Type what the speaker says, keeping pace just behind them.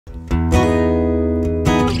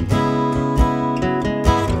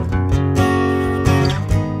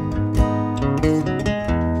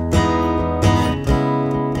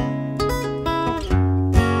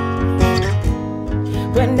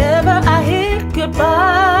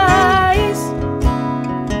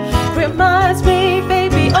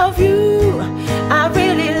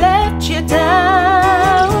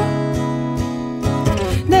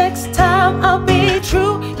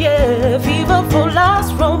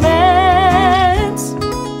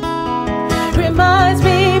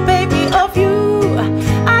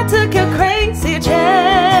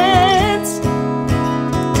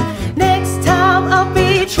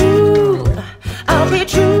be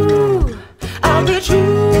true, I'll be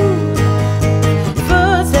true.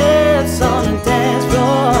 Footsteps on the dance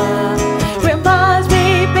floor reminds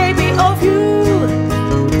me, baby, of you.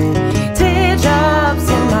 Teardrops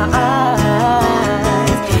in my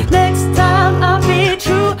eyes. Next time I'll be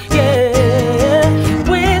true, yeah.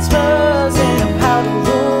 Whispers in the powder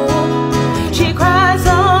room. She cries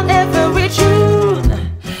on every tune,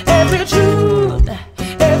 every tune,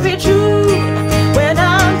 every tune. When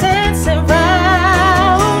I'm dancing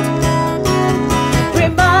round,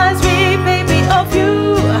 reminds me, baby, of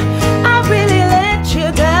you. I really let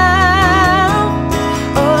you down.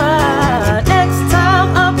 Oh, next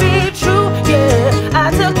time I'll be true, yeah.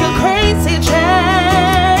 I took a crazy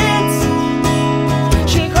chance.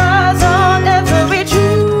 She cries on every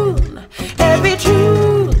tune, every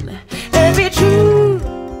tune, every tune.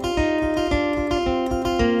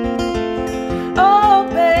 Oh,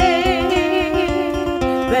 baby,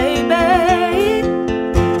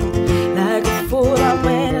 like a fool I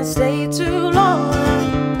went and stayed too long.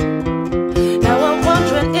 Now I'm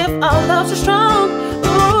wondering if our love's so strong.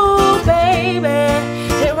 Ooh, baby,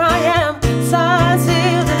 here I am, signed,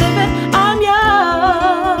 sealed, delivered, I'm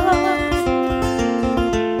yours.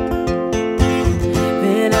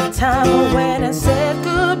 Then a time I went and said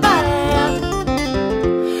goodbye.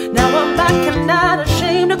 Now I'm back and not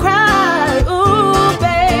ashamed to cry. Ooh,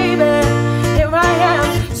 baby, here I am,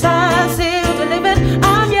 signed, sealed, delivered,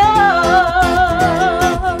 I'm yours.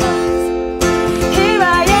 Here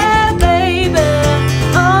I am, baby,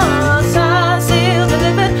 signed, sealed,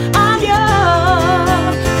 delivered, I'm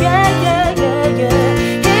yours. Yeah, yeah, yeah, yeah.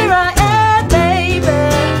 Here I am, baby,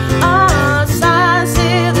 signed,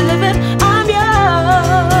 sealed, delivered, I'm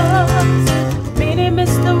yours. Meaning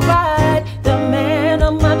Mr. Right, the man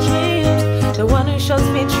of my dreams, the one who shows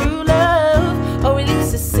me true love, or at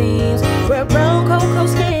least it seems. We're brown cocoa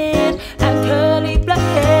skin and curly black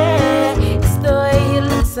hair. It's the way he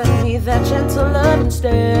looks at me, that gentle love and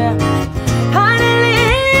stare.